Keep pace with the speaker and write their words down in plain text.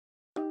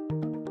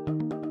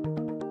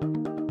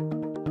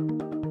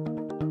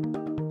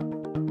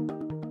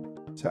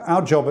So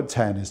our job at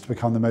TEN is to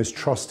become the most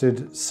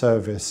trusted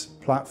service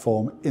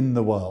platform in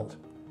the world.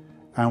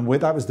 And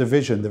that was the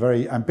vision, the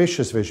very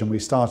ambitious vision we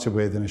started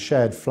with in a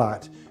shared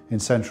flat in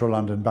central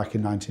London back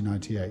in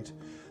 1998.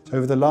 So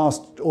over the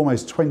last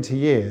almost 20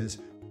 years,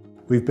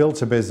 we've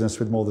built a business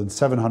with more than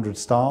 700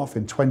 staff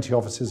in 20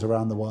 offices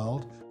around the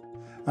world,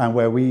 and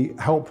where we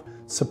help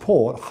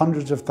support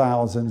hundreds of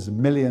thousands and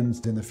millions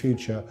in the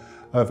future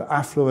of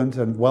affluent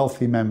and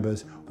wealthy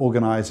members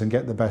organise and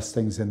get the best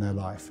things in their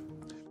life.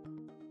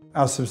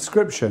 Our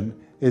subscription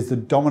is the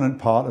dominant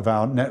part of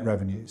our net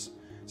revenues.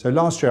 So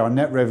last year our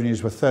net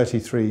revenues were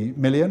 33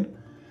 million,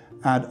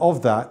 and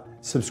of that,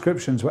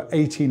 subscriptions were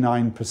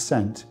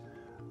 89%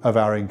 of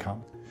our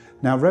income.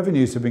 Now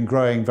revenues have been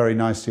growing very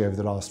nicely over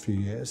the last few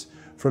years.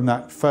 From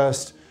that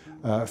first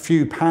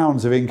few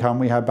pounds of income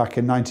we had back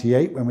in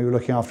 '98 when we were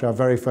looking after our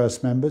very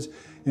first members,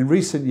 in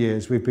recent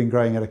years we've been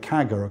growing at a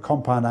CAGR, a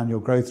compound annual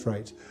growth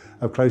rate,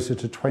 of closer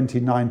to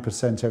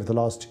 29% over the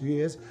last 2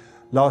 years.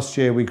 Last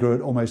year we grew at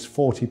almost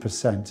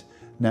 40%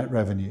 net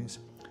revenues.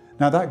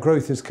 Now that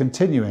growth is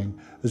continuing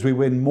as we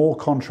win more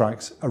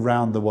contracts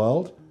around the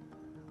world.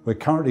 We're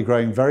currently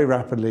growing very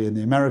rapidly in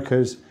the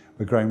Americas,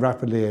 we're growing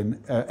rapidly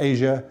in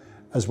Asia,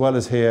 as well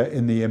as here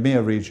in the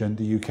EMEA region,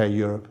 the UK,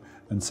 Europe,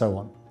 and so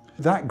on.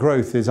 That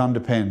growth is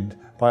underpinned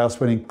by us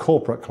winning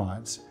corporate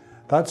clients.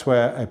 That's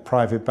where a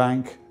private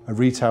bank, a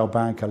retail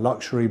bank, a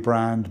luxury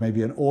brand,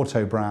 maybe an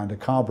auto brand, a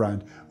car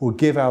brand, will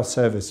give our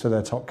service to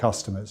their top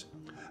customers.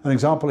 An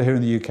example here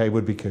in the UK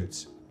would be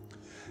Coutts.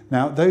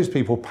 Now, those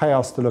people pay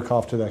us to look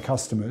after their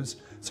customers,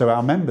 so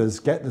our members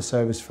get the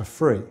service for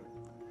free.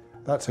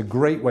 That's a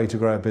great way to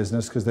grow a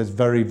business because there's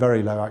very,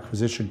 very low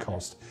acquisition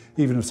cost,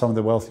 even of some of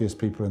the wealthiest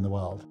people in the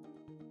world.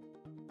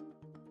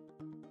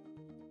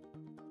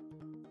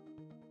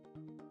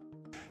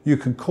 You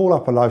can call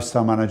up a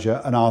lifestyle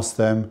manager and ask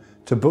them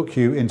to book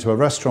you into a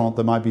restaurant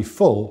that might be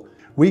full.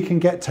 We can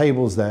get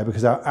tables there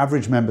because our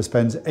average member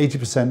spends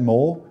 80%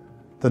 more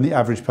than the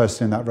average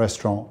person in that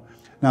restaurant.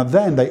 Now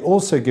then, they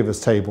also give us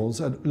tables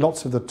at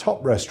lots of the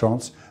top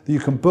restaurants that you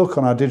can book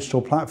on our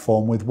digital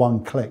platform with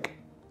one click.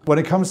 When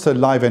it comes to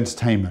live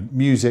entertainment,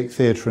 music,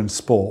 theatre and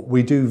sport,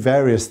 we do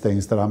various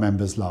things that our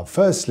members love.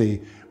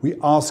 Firstly, we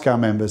ask our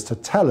members to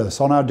tell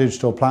us on our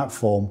digital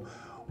platform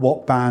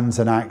what bands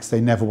and acts they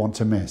never want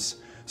to miss.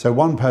 So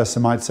one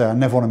person might say, I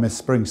never want to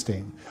miss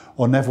Springsteen,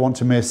 or never want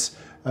to miss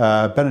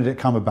Benedict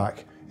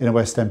Cumberbatch in a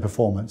West End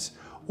performance.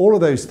 All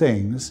of those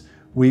things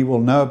we will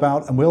know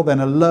about, and we'll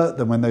then alert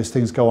them when those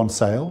things go on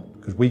sale,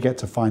 because we get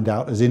to find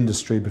out as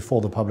industry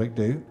before the public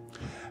do.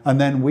 And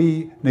then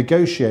we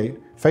negotiate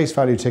face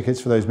value tickets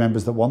for those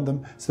members that want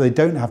them, so they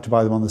don't have to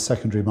buy them on the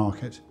secondary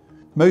market.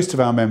 Most of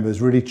our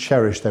members really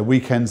cherish their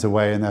weekends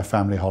away and their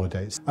family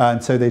holidays.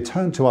 And so they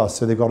turn to us,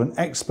 so they've got an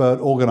expert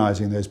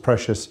organising those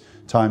precious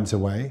times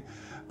away.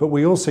 But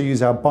we also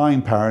use our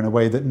buying power in a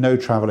way that no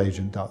travel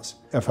agent does.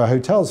 For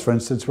hotels, for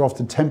instance, we're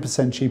often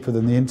 10% cheaper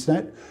than the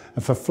internet.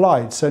 And for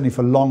flights, certainly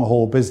for long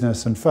haul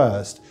business and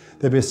first,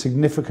 there'd be a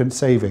significant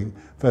saving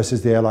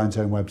versus the airline's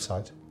own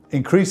website.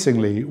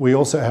 Increasingly, we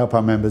also help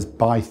our members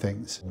buy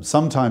things.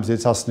 Sometimes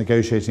it's us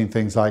negotiating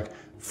things like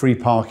free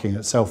parking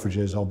at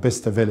Selfridges or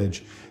Bicester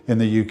Village in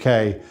the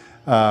UK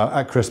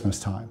at Christmas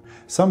time.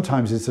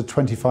 Sometimes it's a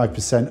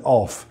 25%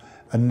 off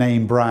a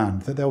name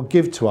brand that they'll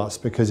give to us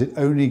because it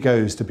only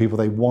goes to people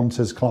they want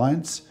as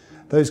clients.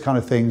 Those kind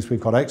of things,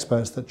 we've got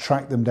experts that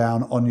track them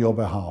down on your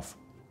behalf.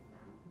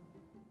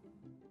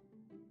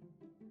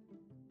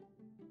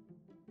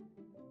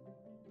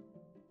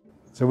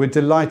 So we're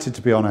delighted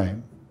to be on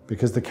AIM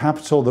because the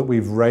capital that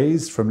we've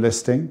raised from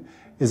listing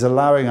is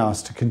allowing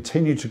us to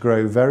continue to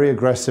grow very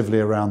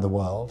aggressively around the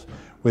world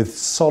with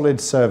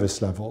solid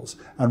service levels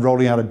and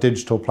rolling out a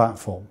digital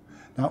platform.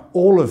 Now,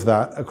 all of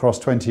that across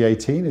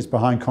 2018 is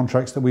behind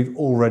contracts that we've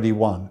already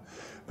won.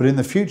 But in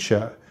the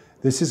future,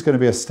 this is going to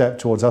be a step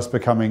towards us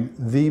becoming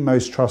the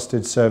most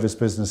trusted service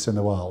business in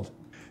the world.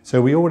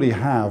 So we already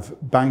have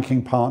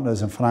banking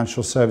partners and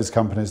financial service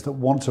companies that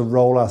want to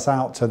roll us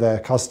out to their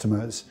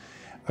customers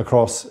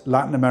across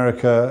Latin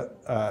America,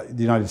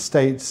 the United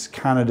States,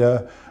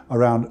 Canada,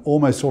 around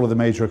almost all of the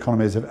major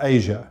economies of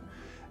Asia.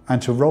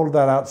 And to roll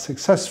that out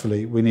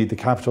successfully, we need the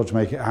capital to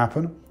make it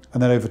happen.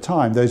 And then over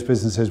time, those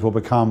businesses will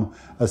become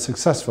as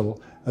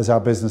successful as our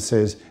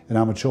businesses in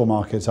our mature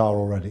markets are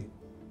already.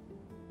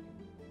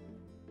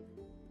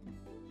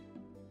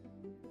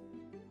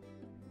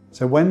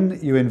 So when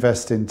you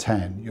invest in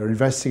TEN, you're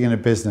investing in a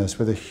business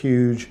with a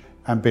huge,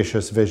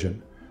 ambitious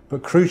vision.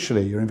 But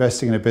crucially, you're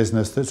investing in a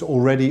business that's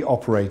already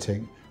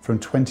operating from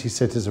 20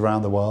 cities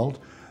around the world,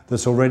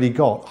 that's already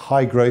got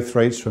high growth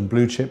rates from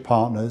blue chip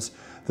partners,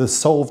 that's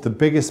solved the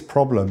biggest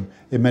problem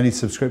in many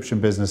subscription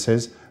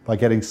businesses by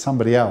getting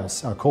somebody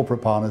else, our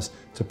corporate partners,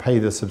 to pay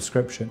the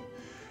subscription.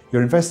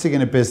 You're investing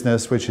in a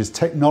business which is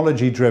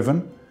technology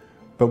driven,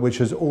 but which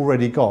has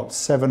already got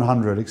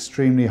 700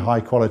 extremely high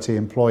quality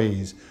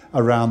employees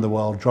around the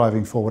world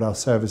driving forward our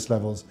service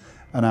levels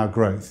and our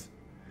growth.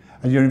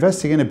 And you're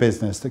investing in a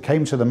business that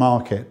came to the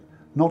market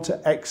not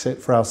to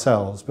exit for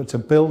ourselves, but to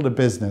build a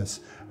business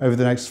over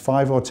the next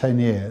 5 or 10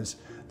 years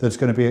that's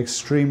going to be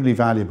extremely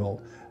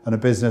valuable and a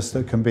business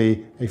that can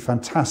be a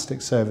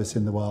fantastic service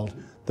in the world,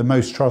 the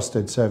most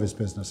trusted service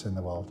business in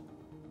the world.